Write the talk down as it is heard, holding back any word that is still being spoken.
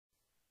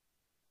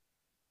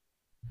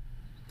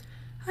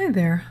Hi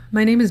there,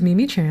 my name is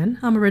Mimi Chan.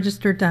 I'm a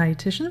registered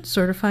dietitian,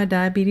 certified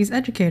diabetes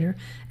educator,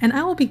 and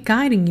I will be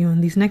guiding you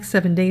in these next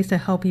 7 days to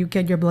help you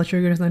get your blood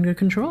sugars under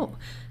control.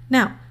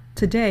 Now,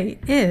 today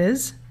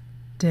is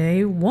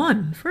day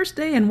 1, first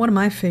day and one of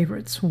my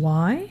favorites.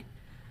 Why?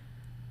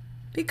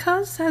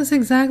 Because, as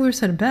Zig Ziglar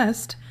said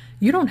best,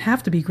 you don't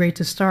have to be great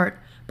to start,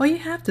 but you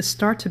have to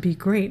start to be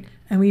great,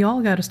 and we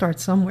all got to start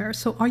somewhere.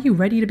 So are you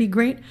ready to be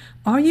great?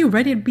 Are you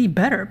ready to be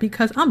better?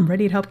 Because I'm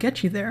ready to help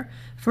get you there.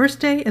 First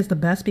day is the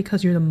best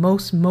because you're the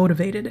most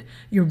motivated.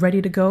 You're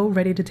ready to go,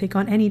 ready to take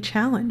on any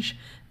challenge.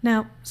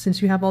 Now,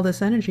 since you have all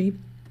this energy,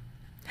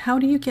 how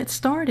do you get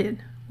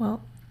started?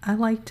 Well, I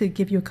like to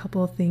give you a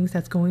couple of things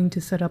that's going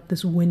to set up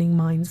this winning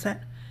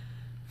mindset.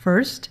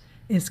 First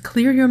is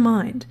clear your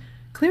mind.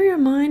 Clear your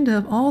mind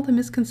of all the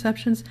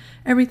misconceptions,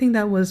 everything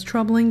that was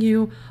troubling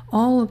you,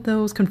 all of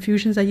those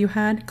confusions that you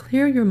had.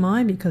 Clear your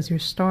mind because you're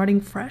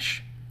starting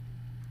fresh.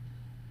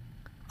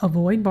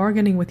 Avoid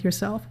bargaining with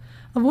yourself.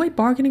 Avoid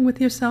bargaining with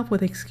yourself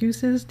with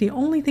excuses. The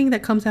only thing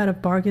that comes out of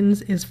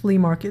bargains is flea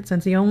markets, and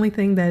it's the only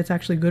thing that it's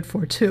actually good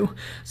for too.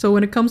 So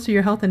when it comes to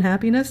your health and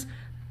happiness,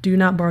 do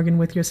not bargain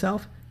with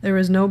yourself. There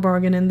is no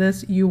bargain in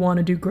this. You want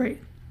to do great.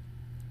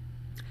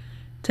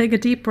 Take a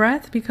deep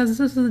breath because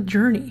this is a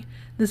journey.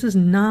 This is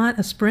not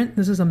a sprint,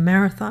 this is a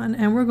marathon,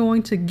 and we're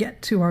going to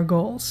get to our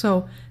goal.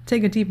 So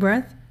take a deep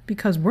breath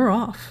because we're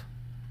off.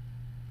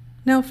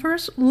 Now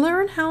first,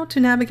 learn how to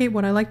navigate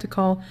what I like to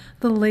call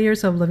the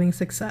layers of living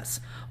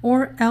success,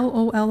 or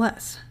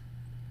LOLS.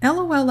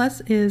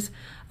 LOLS is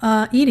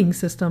an eating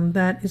system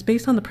that is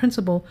based on the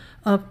principle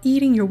of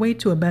eating your way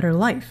to a better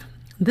life.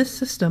 This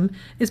system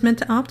is meant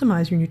to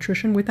optimize your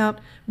nutrition without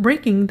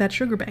breaking that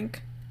sugar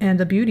bank. And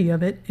the beauty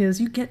of it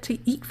is you get to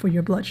eat for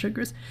your blood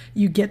sugars.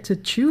 You get to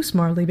choose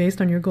smartly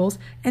based on your goals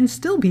and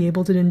still be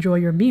able to enjoy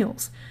your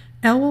meals.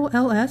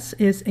 LOLS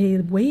is a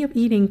way of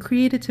eating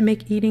created to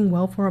make eating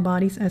well for our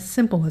bodies as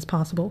simple as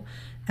possible.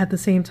 At the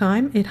same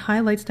time, it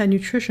highlights that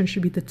nutrition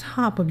should be the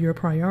top of your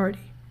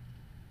priority.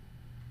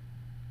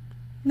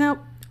 Now,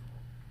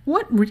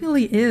 what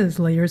really is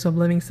layers of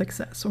living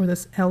success, or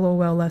this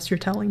LOLS you're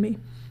telling me?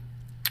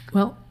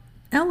 Well,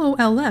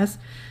 LOLS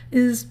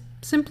is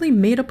simply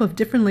made up of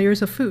different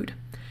layers of food,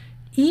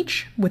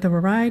 each with a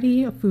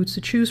variety of foods to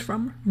choose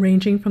from,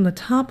 ranging from the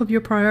top of your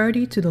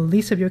priority to the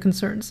least of your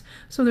concerns.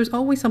 So there's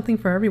always something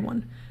for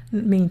everyone.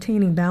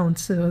 Maintaining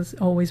balance is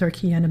always our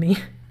key enemy.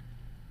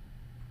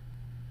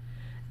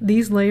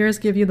 These layers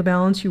give you the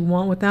balance you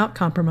want without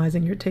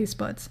compromising your taste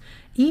buds.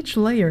 Each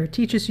layer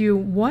teaches you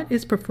what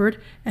is preferred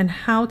and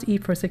how to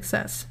eat for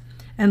success.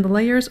 And the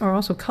layers are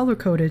also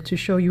color-coded to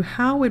show you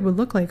how it would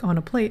look like on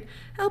a plate,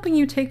 helping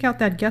you take out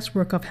that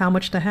guesswork of how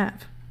much to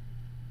have.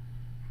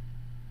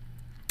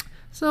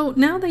 So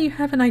now that you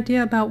have an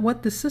idea about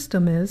what the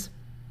system is,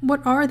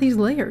 what are these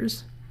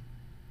layers?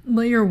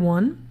 Layer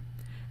 1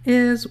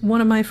 is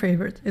one of my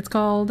favorites. It's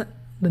called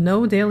the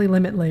No Daily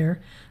Limit layer.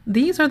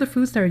 These are the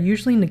foods that are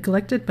usually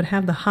neglected but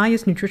have the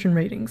highest nutrition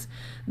ratings.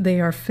 They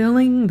are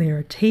filling, they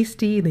are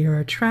tasty, they are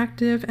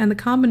attractive, and the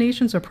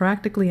combinations are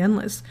practically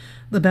endless.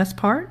 The best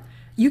part?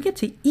 You get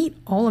to eat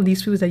all of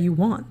these foods that you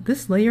want.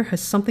 This layer has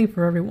something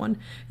for everyone.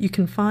 You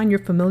can find your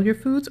familiar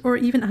foods or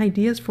even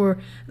ideas for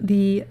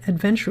the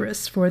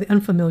adventurous, for the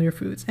unfamiliar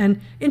foods,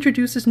 and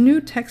introduces new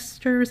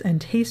textures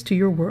and tastes to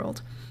your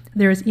world.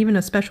 There is even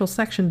a special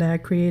section that I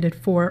created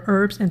for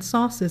herbs and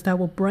sauces that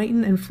will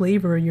brighten and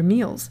flavor your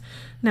meals.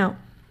 Now,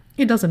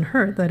 it doesn't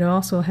hurt that it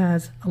also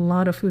has a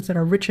lot of foods that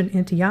are rich in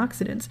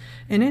antioxidants,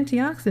 and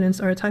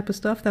antioxidants are a type of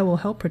stuff that will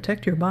help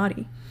protect your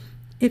body.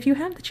 If you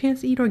have the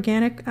chance to eat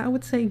organic, I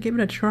would say give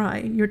it a try.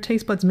 Your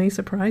taste buds may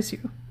surprise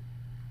you.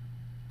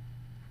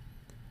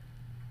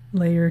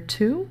 Layer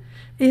 2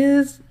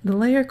 is the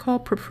layer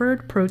called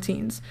preferred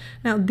proteins.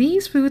 Now,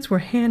 these foods were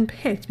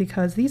hand-picked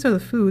because these are the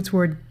foods who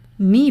are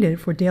needed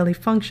for daily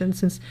function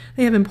since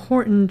they have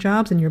important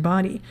jobs in your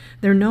body.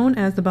 They're known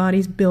as the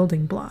body's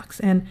building blocks,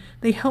 and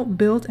they help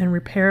build and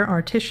repair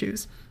our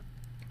tissues.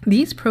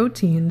 These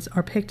proteins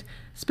are picked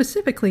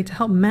specifically to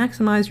help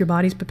maximize your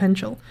body's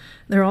potential.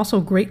 They're also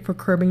great for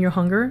curbing your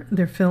hunger,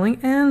 they're filling,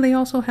 and they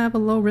also have a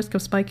low risk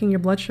of spiking your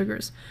blood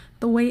sugars.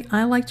 The way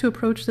I like to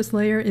approach this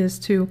layer is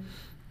to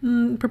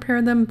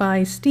prepare them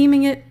by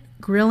steaming it,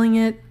 grilling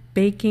it,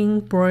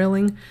 baking,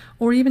 broiling,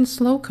 or even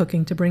slow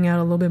cooking to bring out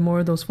a little bit more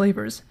of those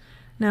flavors.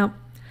 Now,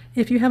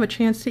 if you have a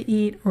chance to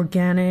eat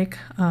organic,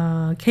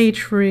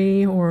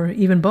 cage-free, or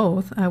even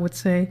both, I would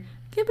say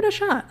give it a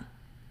shot.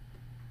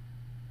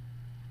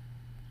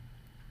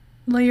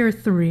 Layer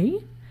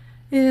 3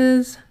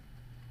 is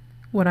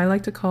what I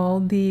like to call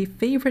the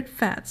favorite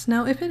fats.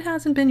 Now, if it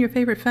hasn't been your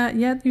favorite fat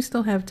yet, you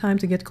still have time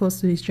to get close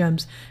to these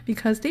gems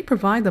because they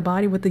provide the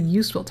body with the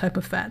useful type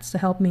of fats to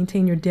help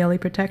maintain your daily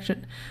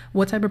protection.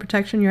 What type of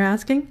protection you're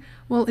asking?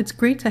 Well, it's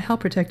great to help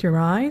protect your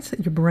eyes,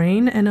 your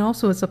brain, and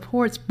also it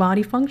supports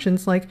body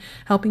functions like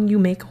helping you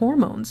make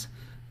hormones.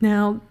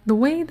 Now, the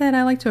way that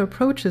I like to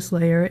approach this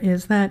layer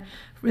is that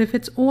if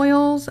it's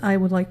oils, I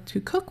would like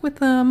to cook with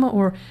them,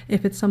 or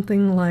if it's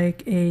something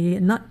like a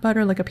nut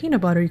butter, like a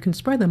peanut butter, you can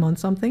spread them on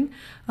something.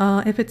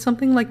 If it's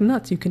something like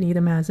nuts, you can eat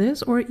them as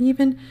is, or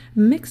even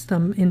mix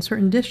them in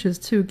certain dishes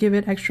to give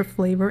it extra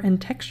flavor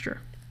and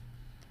texture.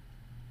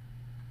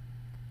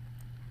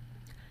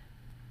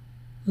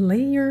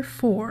 Layer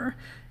 4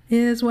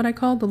 is what I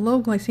call the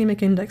low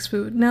glycemic index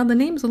food. Now, the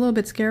name's a little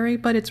bit scary,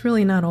 but it's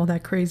really not all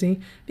that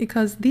crazy,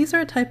 because these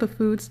are a type of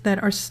foods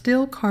that are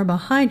still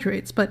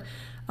carbohydrates, but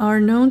are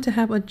known to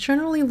have a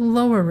generally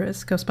lower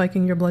risk of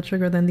spiking your blood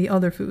sugar than the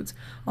other foods.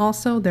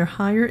 Also, they're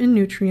higher in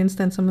nutrients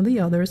than some of the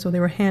others, so they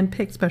were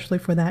handpicked especially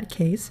for that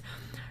case.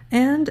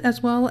 And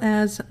as well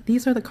as,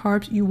 these are the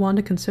carbs you want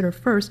to consider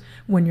first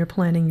when you're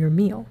planning your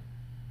meal.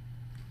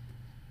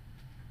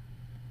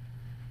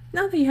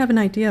 Now that you have an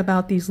idea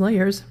about these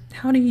layers,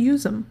 how do you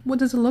use them? What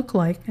does it look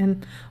like?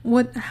 And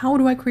how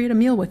do I create a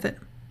meal with it?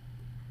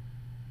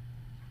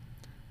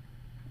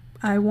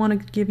 I want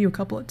to give you a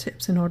couple of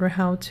tips in order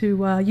how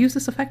to use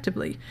this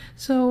effectively.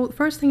 So the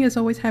first thing is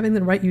always having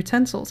the right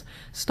utensils.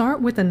 Start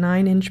with a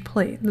 9-inch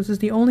plate. This is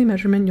the only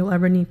measurement you'll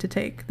ever need to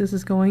take. This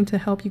is going to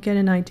help you get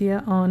an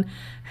idea on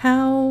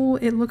how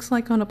it looks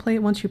like on a plate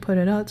once you put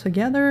it out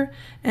together.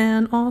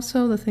 And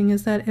also the thing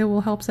is that it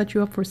will help set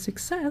you up for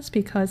success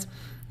because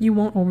you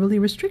won't overly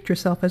restrict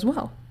yourself as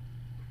well.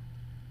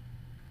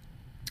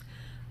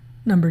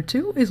 Number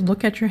 2 is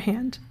look at your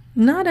hand.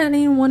 Not at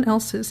anyone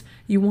else's.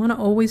 You want to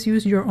always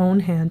use your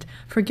own hand.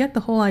 Forget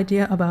the whole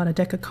idea about a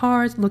deck of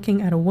cards,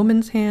 looking at a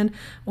woman's hand,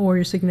 or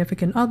your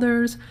significant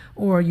other's,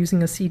 or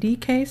using a CD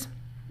case.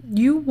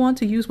 You want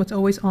to use what's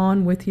always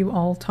on with you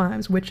all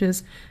times, which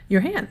is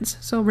your hands.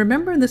 So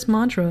remember this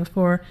mantra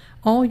for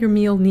all your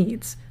meal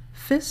needs.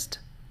 Fist,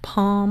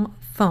 palm,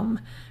 thumb.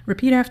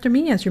 Repeat after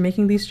me as you're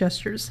making these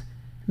gestures.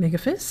 Make a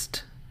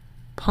fist,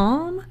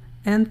 palm,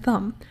 and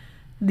thumb.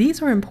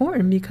 These are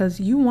important because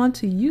you want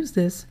to use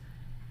this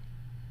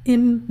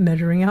in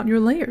measuring out your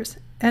layers.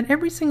 At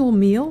every single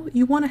meal,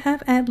 you want to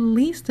have at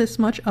least this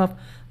much of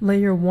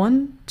layer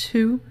 1,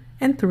 2,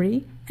 and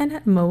 3, and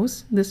at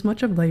most this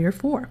much of layer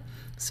 4.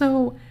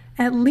 So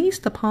at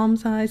least the palm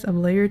size of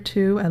layer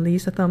 2, at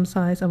least the thumb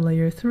size of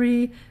layer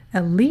 3,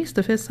 at least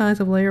the fist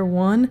size of layer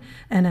 1,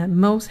 and at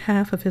most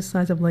half of fist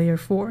size of layer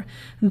 4.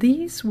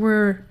 These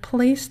were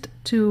placed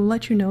to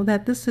let you know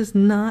that this is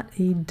not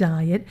a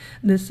diet.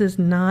 This is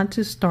not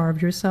to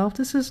starve yourself.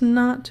 This is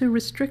not to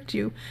restrict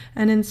you.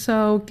 And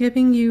so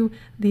giving you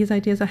these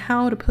ideas of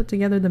how to put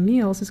together the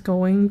meals is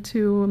going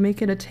to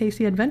make it a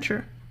tasty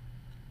adventure.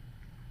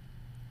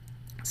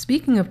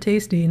 Speaking of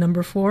tasty,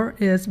 number 4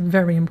 is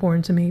very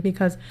important to me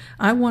because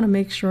I want to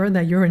make sure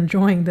that you're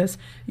enjoying this.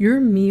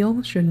 Your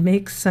meal should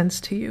make sense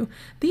to you.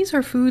 These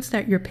are foods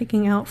that you're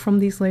picking out from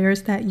these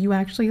layers that you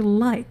actually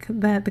like,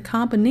 that the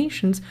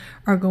combinations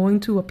are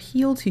going to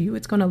appeal to you.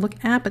 It's going to look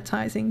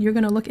appetizing. You're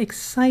going to look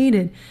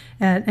excited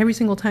at every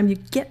single time you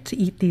get to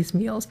eat these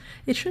meals.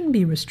 It shouldn't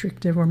be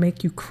restrictive or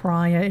make you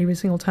cry at every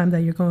single time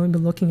that you're going to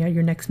be looking at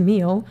your next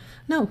meal.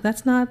 No,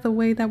 that's not the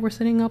way that we're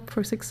setting up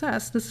for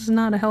success. This is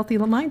not a healthy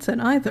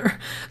mindset either.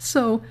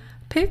 So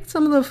pick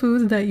some of the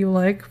foods that you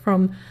like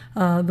from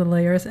the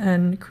layers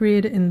and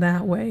create it in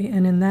that way.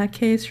 And in that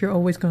case, you're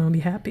always going to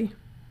be happy.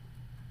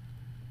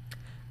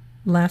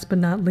 Last but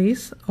not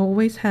least,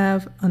 always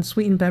have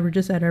unsweetened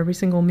beverages at every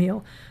single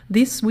meal.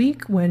 This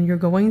week, when you're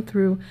going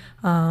through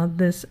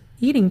this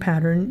eating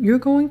pattern, you're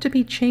going to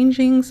be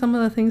changing some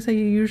of the things that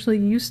you usually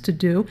used to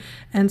do,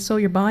 and so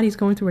your body's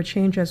going through a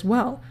change as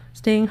well.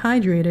 Staying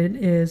hydrated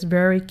is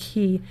very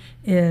key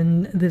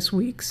in this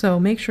week, so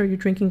make sure you're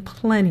drinking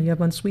plenty of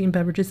unsweetened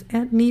beverages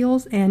at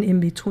meals and in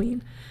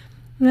between.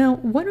 Now,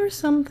 what are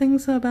some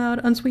things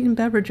about unsweetened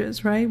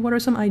beverages, right? What are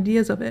some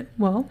ideas of it?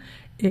 Well,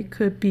 it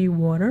could be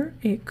water.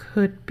 It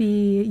could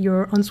be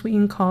your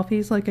unsweetened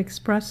coffees like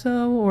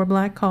espresso or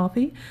black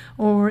coffee,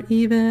 or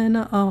even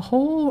a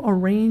whole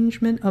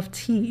arrangement of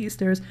teas.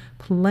 There's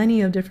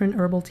plenty of different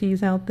herbal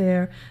teas out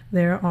there.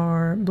 There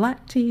are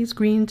black teas,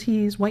 green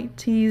teas, white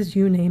teas,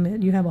 you name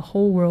it. You have a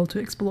whole world to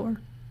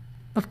explore.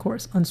 Of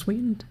course,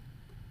 unsweetened.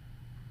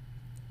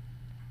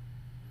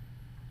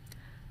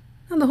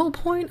 And the whole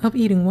point of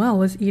eating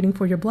well is eating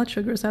for your blood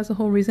sugars. That's the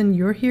whole reason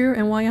you're here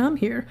and why I'm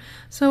here.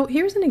 So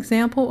here's an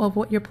example of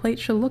what your plate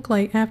should look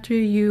like after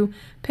you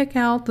pick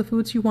out the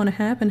foods you want to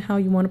have and how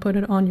you want to put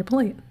it on your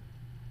plate.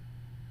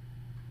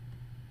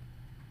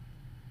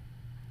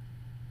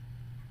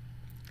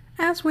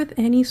 As with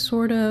any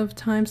sort of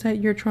times that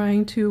you're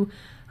trying to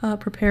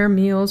prepare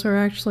meals or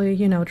actually,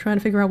 trying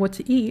to figure out what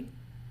to eat,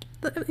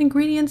 the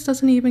ingredients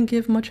doesn't even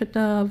give much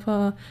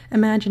of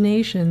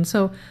imagination.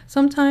 So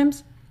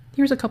sometimes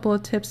here's a couple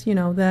of tips,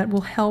 that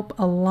will help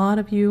a lot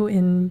of you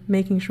in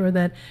making sure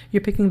that you're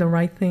picking the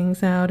right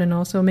things out and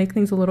also make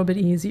things a little bit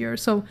easier.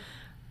 So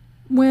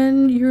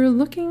when you're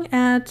looking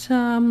at,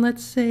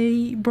 let's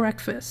say,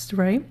 breakfast,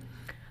 right?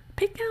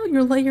 Pick out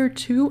your layer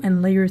 2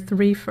 and layer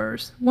 3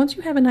 first. Once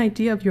you have an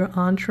idea of your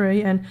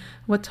entree and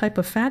what type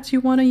of fats you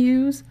want to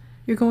use,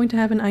 you're going to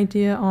have an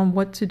idea on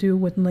what to do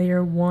with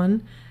layer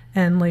 1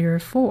 and layer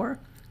 4.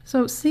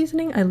 So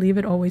seasoning, I leave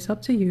it always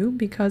up to you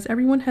because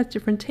everyone has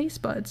different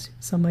taste buds.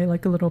 Some might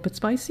like a little bit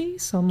spicy,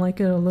 some like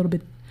it a little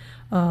bit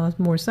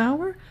more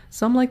sour,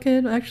 some like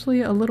it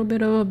actually a little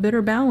bit of a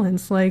bitter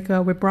balance, like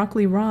with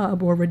broccoli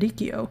rabe or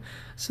radicchio.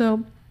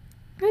 So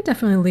I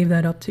definitely leave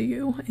that up to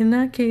you. In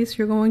that case,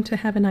 you're going to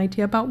have an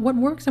idea about what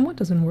works and what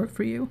doesn't work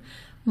for you.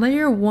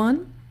 Layer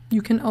 1,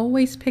 you can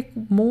always pick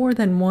more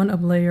than one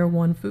of layer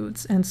 1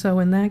 foods. And so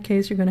in that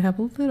case, you're going to have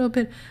a little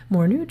bit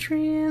more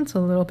nutrients, a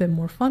little bit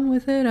more fun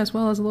with it, as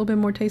well as a little bit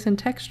more taste and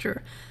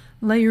texture.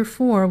 Layer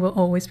 4 will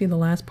always be the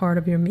last part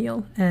of your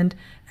meal. And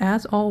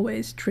as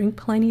always, drink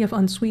plenty of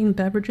unsweetened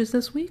beverages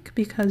this week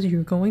because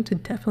you're going to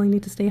definitely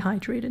need to stay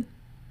hydrated.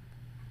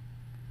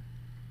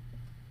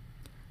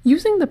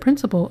 Using the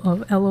principle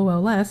of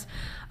LOLS,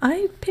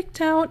 I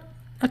picked out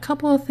a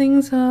couple of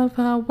things of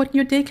what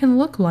your day can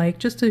look like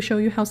just to show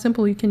you how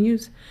simple you can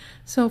use.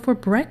 So for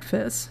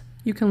breakfast,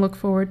 you can look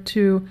forward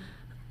to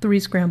 3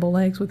 scrambled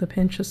eggs with a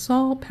pinch of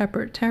salt,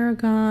 pepper,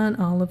 tarragon,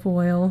 olive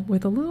oil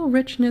with a little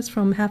richness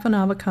from half an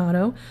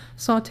avocado,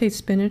 sauteed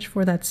spinach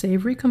for that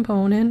savory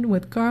component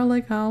with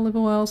garlic, olive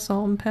oil,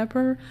 salt and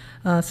pepper,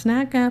 a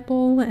snack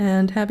apple,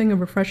 and having a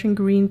refreshing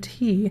green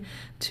tea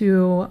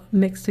to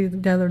mix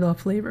together the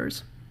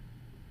flavors.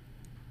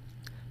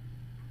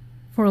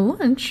 For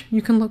lunch,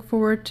 you can look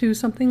forward to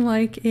something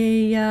like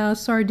a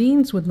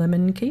sardines with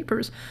lemon and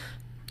capers.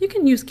 You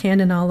can use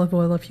canned olive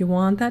oil if you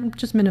want. That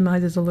just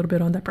minimizes a little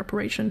bit on that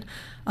preparation.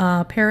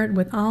 Pair it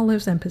with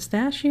olives and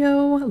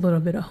pistachio, a little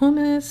bit of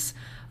hummus,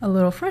 a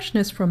little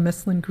freshness from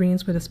Michelin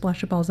greens with a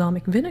splash of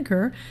balsamic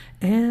vinegar,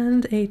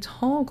 and a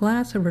tall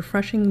glass of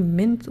refreshing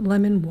mint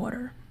lemon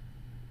water.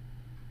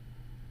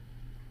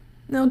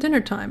 Now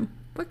dinner time,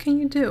 what can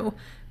you do?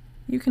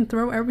 You can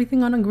throw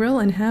everything on a grill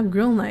and have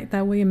grill night.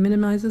 That way it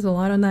minimizes a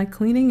lot on that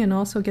cleaning and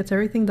also gets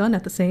everything done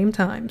at the same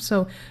time.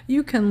 So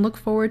you can look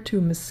forward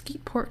to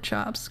mesquite pork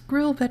chops,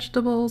 grilled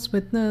vegetables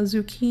with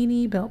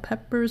zucchini, bell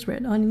peppers,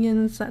 red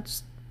onions.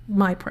 That's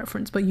my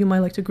preference, but you might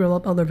like to grill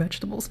up other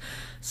vegetables.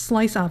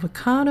 Sliced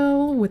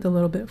avocado with a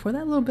little bit for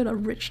that little bit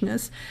of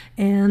richness,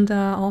 and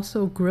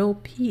also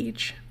grilled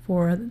peach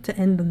to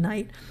end the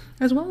night,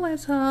 as well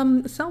as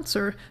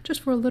seltzer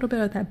just for a little bit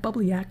of that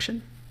bubbly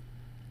action.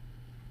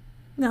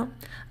 Now,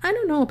 I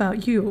don't know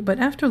about you, but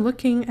after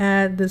looking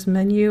at this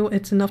menu,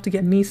 it's enough to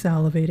get me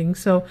salivating.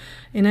 So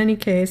in any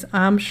case,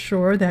 I'm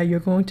sure that you're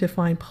going to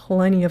find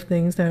plenty of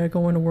things that are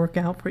going to work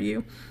out for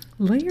you.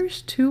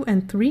 Layers 2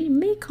 and 3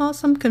 may cause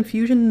some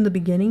confusion in the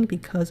beginning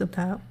because of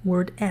that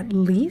word at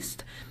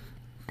least.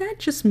 That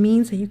just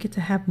means that you get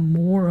to have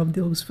more of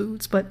those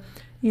foods, but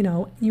you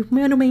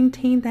want to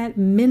maintain that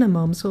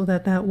minimum so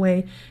that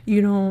way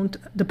you don't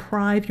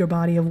deprive your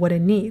body of what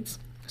it needs.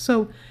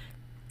 So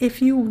if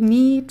you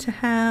need to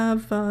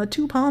have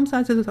 2 palm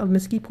sizes of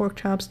mesquite pork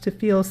chops to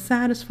feel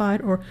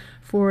satisfied or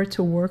for it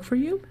to work for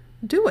you,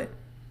 do it.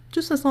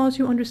 Just as long as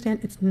you understand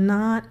it's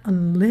not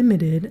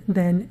unlimited,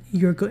 then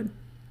you're good.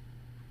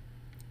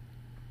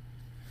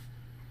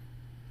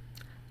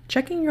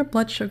 Checking your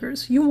blood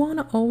sugars. You want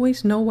to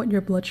always know what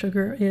your blood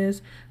sugar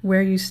is,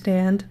 where you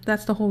stand.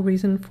 That's the whole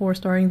reason for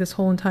starting this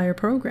whole entire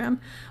program.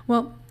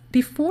 Well,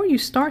 before you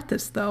start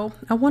this, though,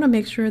 I want to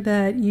make sure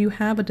that you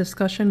have a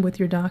discussion with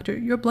your doctor.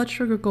 Your blood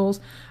sugar goals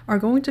are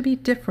going to be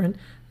different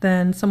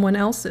than someone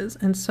else's,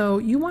 and so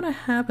you want to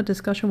have a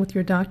discussion with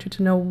your doctor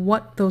to know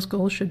what those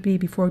goals should be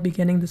before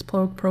beginning this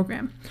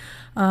program.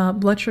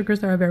 Blood sugars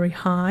that are very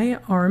high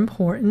are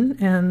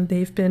important, and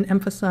they've been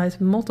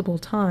emphasized multiple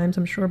times,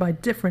 I'm sure, by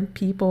different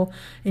people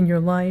in your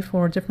life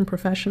or different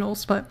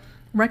professionals, but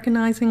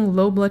recognizing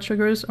low blood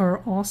sugars are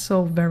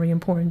also very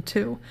important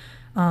too.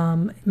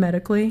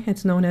 Medically,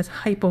 it's known as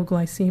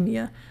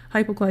hypoglycemia.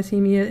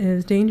 Hypoglycemia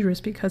is dangerous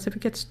because if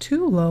it gets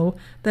too low,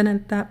 then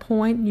at that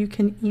point you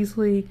can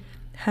easily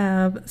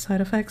have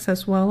side effects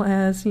as well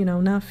as,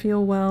 not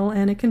feel well,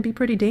 and it can be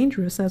pretty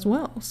dangerous as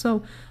well.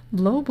 So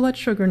low blood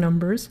sugar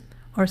numbers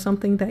are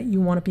something that you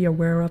want to be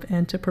aware of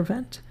and to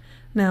prevent.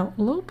 Now,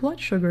 low blood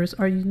sugars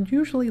are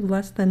usually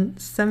less than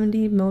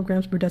 70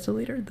 milligrams per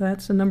deciliter.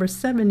 That's the number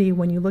 70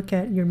 when you look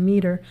at your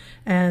meter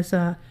as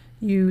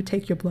you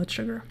take your blood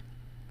sugar.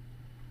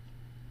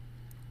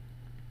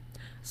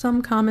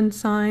 Some common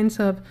signs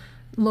of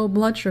low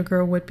blood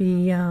sugar would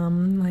be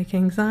like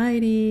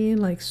anxiety,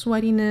 like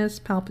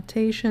sweatiness,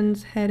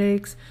 palpitations,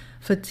 headaches,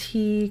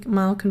 fatigue,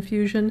 mild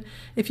confusion.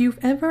 If you've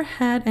ever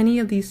had any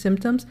of these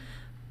symptoms,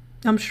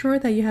 I'm sure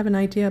that you have an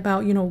idea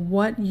about,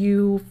 what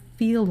you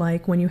feel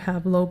like when you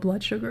have low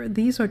blood sugar.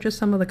 These are just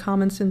some of the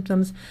common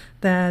symptoms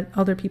that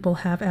other people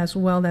have as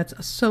well that's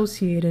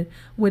associated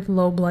with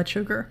low blood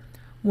sugar.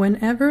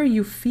 Whenever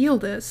you feel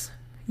this,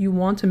 you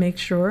want to make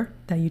sure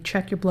that you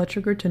check your blood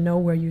sugar to know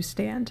where you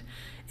stand.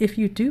 If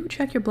you do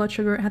check your blood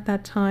sugar at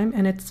that time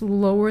and it's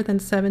lower than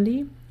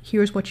 70,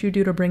 here's what you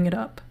do to bring it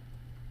up.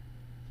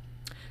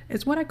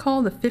 It's what I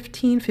call the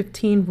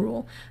 15-15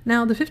 rule.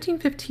 Now, the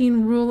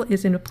 15-15 rule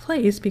is in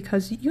place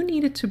because you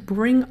needed to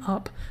bring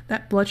up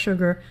that blood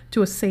sugar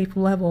to a safe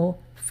level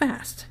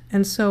fast.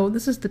 And so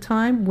this is the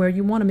time where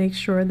you want to make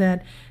sure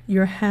that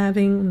you're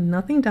having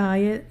nothing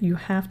diet. You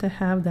have to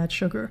have that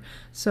sugar.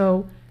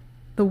 So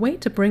the way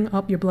to bring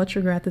up your blood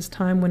sugar at this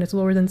time when it's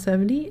lower than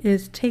 70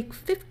 is take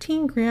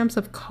 15 grams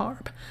of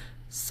carb.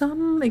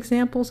 Some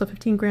examples of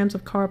 15 grams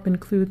of carb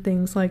include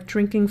things like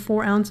drinking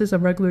 4 ounces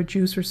of regular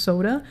juice or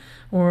soda,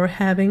 or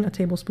having a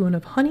tablespoon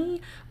of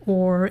honey,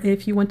 or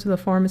if you went to the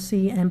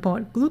pharmacy and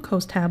bought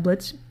glucose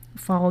tablets,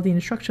 follow the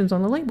instructions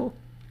on the label.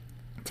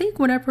 Take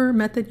whatever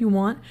method you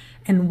want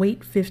and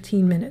wait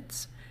 15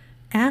 minutes.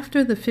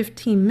 After the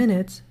 15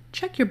 minutes,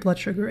 check your blood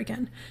sugar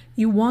again.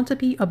 You want to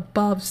be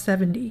above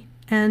 70.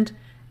 And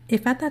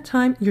if at that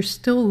time you're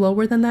still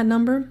lower than that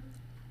number,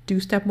 do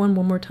step one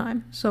more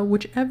time. So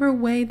whichever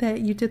way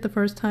that you did the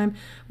first time,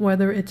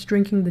 whether it's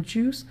drinking the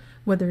juice,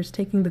 whether it's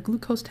taking the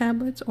glucose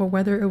tablets, or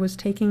whether it was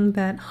taking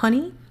that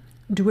honey,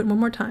 do it one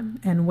more time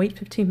and wait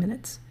 15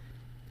 minutes.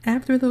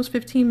 After those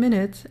 15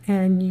 minutes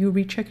and you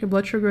recheck your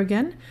blood sugar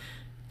again,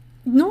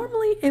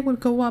 normally it would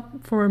go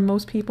up for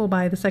most people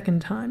by the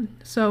second time.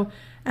 So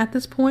at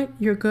this point,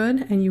 you're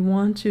good, and you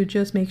want to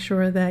just make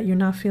sure that you're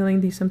not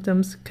feeling these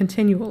symptoms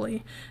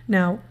continually.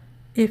 Now,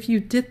 if you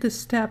did this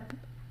step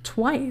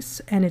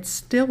twice and it's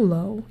still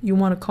low, you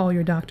want to call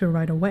your doctor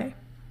right away.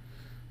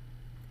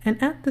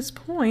 And at this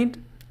point,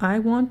 I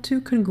want to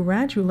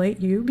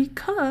congratulate you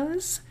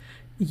because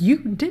you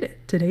did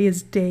it. Today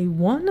is day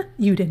 1.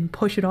 You didn't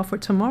push it off for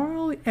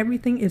tomorrow.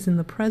 Everything is in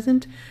the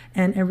present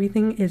and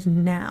everything is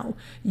now.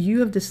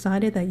 You have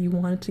decided that you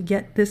wanted to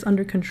get this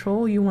under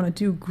control. You want to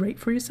do great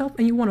for yourself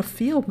and you want to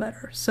feel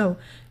better. So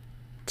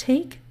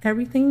take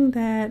everything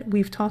that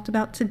we've talked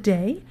about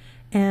today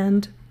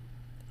and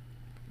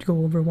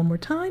go over one more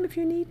time if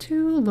you need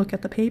to, look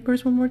at the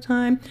papers one more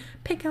time,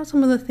 pick out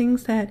some of the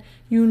things that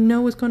you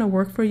know is going to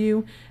work for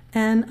you.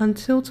 And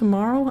until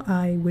tomorrow,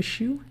 I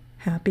wish you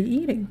happy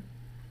eating.